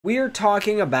We are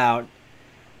talking about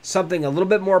something a little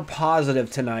bit more positive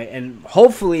tonight and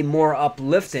hopefully more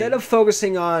uplifting. Instead of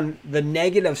focusing on the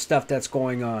negative stuff that's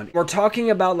going on, we're talking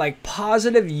about like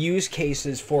positive use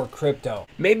cases for crypto.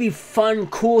 Maybe fun,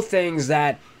 cool things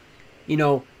that, you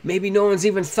know, maybe no one's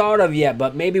even thought of yet,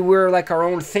 but maybe we're like our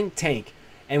own think tank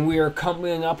and we are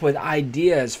coming up with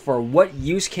ideas for what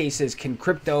use cases can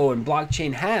crypto and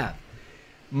blockchain have.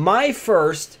 My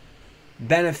first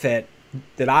benefit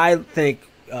that I think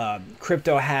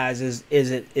crypto has is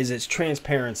its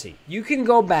transparency. You can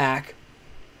go back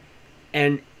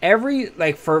and every,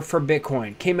 like for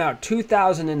Bitcoin, came out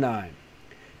 2009.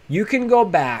 You can go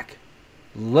back,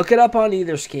 look it up on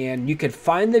Etherscan, you can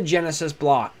find the Genesis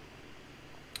block,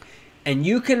 and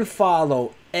you can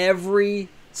follow every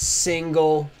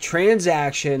single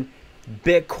transaction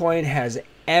Bitcoin has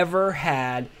ever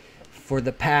had for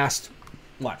the past,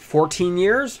 what, 14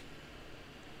 years?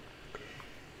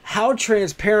 How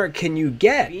transparent can you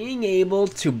get? Being able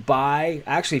to buy,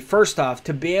 actually first off,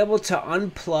 to be able to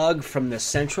unplug from the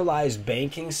centralized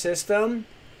banking system,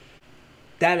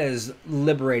 that is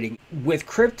liberating. With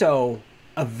crypto,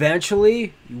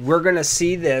 eventually we're going to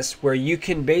see this where you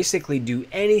can basically do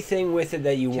anything with it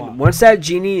that you want. Once that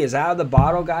genie is out of the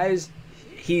bottle, guys,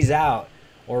 he's out,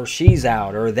 or she's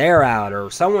out, or they're out,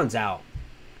 or someone's out.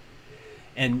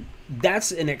 And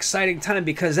that's an exciting time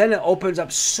because then it opens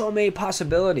up so many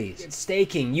possibilities. It's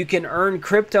staking. You can earn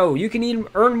crypto. You can even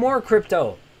earn more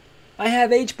crypto. I have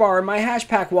HBAR in my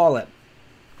Hashpack wallet.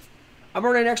 I'm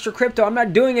earning extra crypto. I'm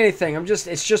not doing anything.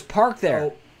 It's just parked there.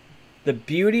 So, the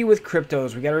beauty with crypto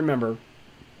is we got to remember,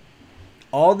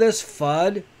 all this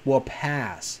FUD will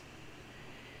pass.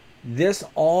 This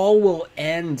all will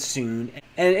end soon.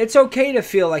 And it's okay to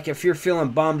feel like, if you're feeling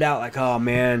bummed out, like, oh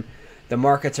man, the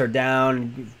markets are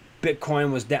down,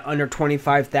 Bitcoin was under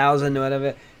 25,000,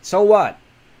 whatever. So what?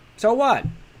 So what?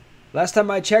 Last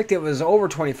time I checked, it was over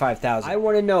 25,000. I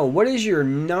want to know, what is your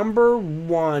number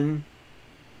one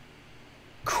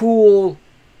cool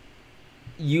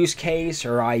use case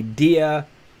or idea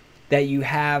that you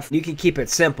have? You can keep it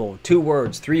simple. 2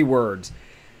 words, 3 words.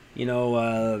 You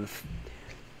know,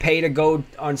 pay to go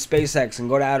on SpaceX and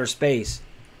go to outer space.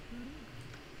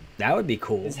 That would be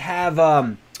cool. Just have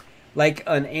like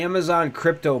an Amazon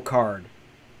crypto card.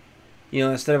 You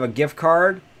know, instead of a gift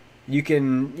card, you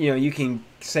can, you know, you can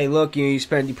say, look, you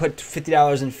put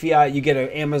 $50 in fiat, you get an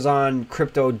Amazon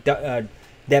crypto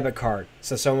debit card,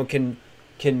 so someone can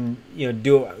you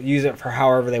know use it for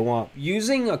however they want.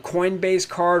 Using a Coinbase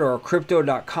card or a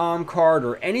crypto.com card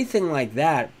or anything like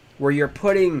that, where you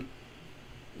can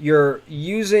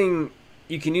use it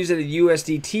at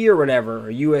USDT or whatever,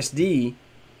 or USD,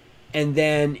 and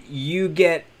then you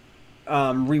get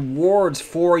rewards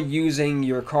for using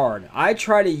your card. I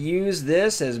try to use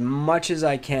this as much as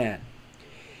I can.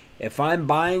 If I'm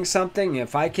buying something,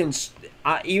 if I can,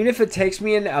 even if it takes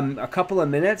me in a couple of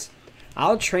minutes,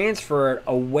 I'll transfer it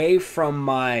away from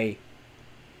my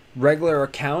regular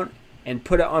account and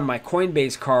put it on my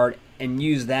Coinbase card and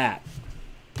use that.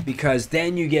 Because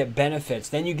then you get benefits,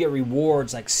 then you get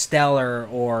rewards like Stellar,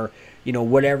 or you know,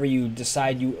 whatever you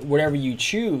decide, whatever you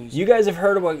choose. You guys have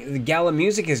heard of what the Gala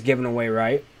Music is giving away,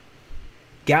 right?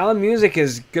 Gala Music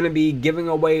is going to be giving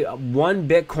away 1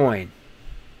 Bitcoin.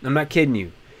 I'm not kidding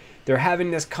you. They're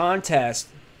having this contest.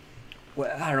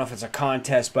 Well, I don't know if it's a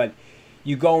contest, but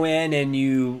you go in and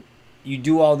you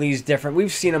do all these different,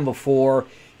 we've seen them before.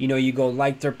 You know, you go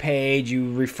like their page,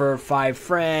 you refer 5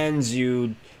 friends,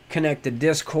 you connect to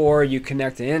Discord, you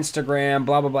connect to Instagram,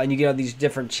 blah, blah, blah, and you get all these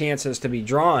different chances to be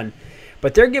drawn.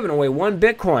 But they're giving away 1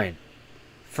 Bitcoin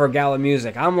for Gala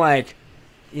Music. I'm like,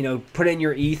 you know, put in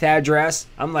your ETH address.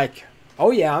 I'm like,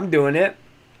 oh yeah, I'm doing it.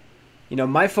 You know,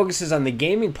 my focus is on the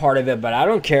gaming part of it, but I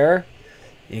don't care.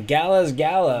 Gala is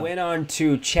Gala. Went on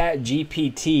to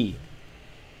ChatGPT,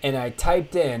 and I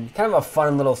typed in, kind of a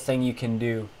fun little thing you can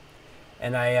do,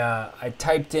 and I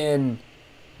typed in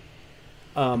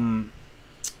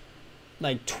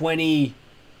like 20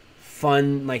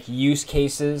 fun like use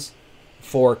cases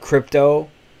for crypto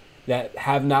that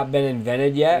have not been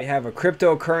invented yet. We have a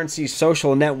cryptocurrency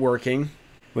social networking.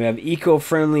 We have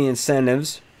eco-friendly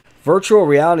incentives. Virtual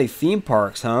reality theme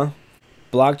parks, huh?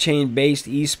 Blockchain-based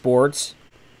esports.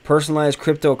 Personalized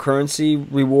cryptocurrency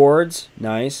rewards.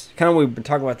 Nice. Kind of, we've been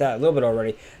talking about that a little bit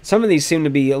already. Some of these seem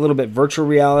to be a little bit virtual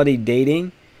reality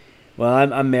dating. Well,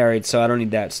 I'm married, so I don't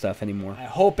need that stuff anymore. I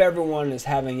hope everyone is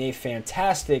having a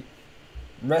fantastic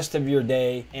rest of your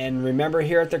day. And remember,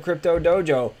 here at the Crypto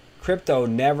Dojo, crypto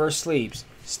never sleeps.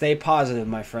 Stay positive,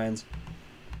 my friends.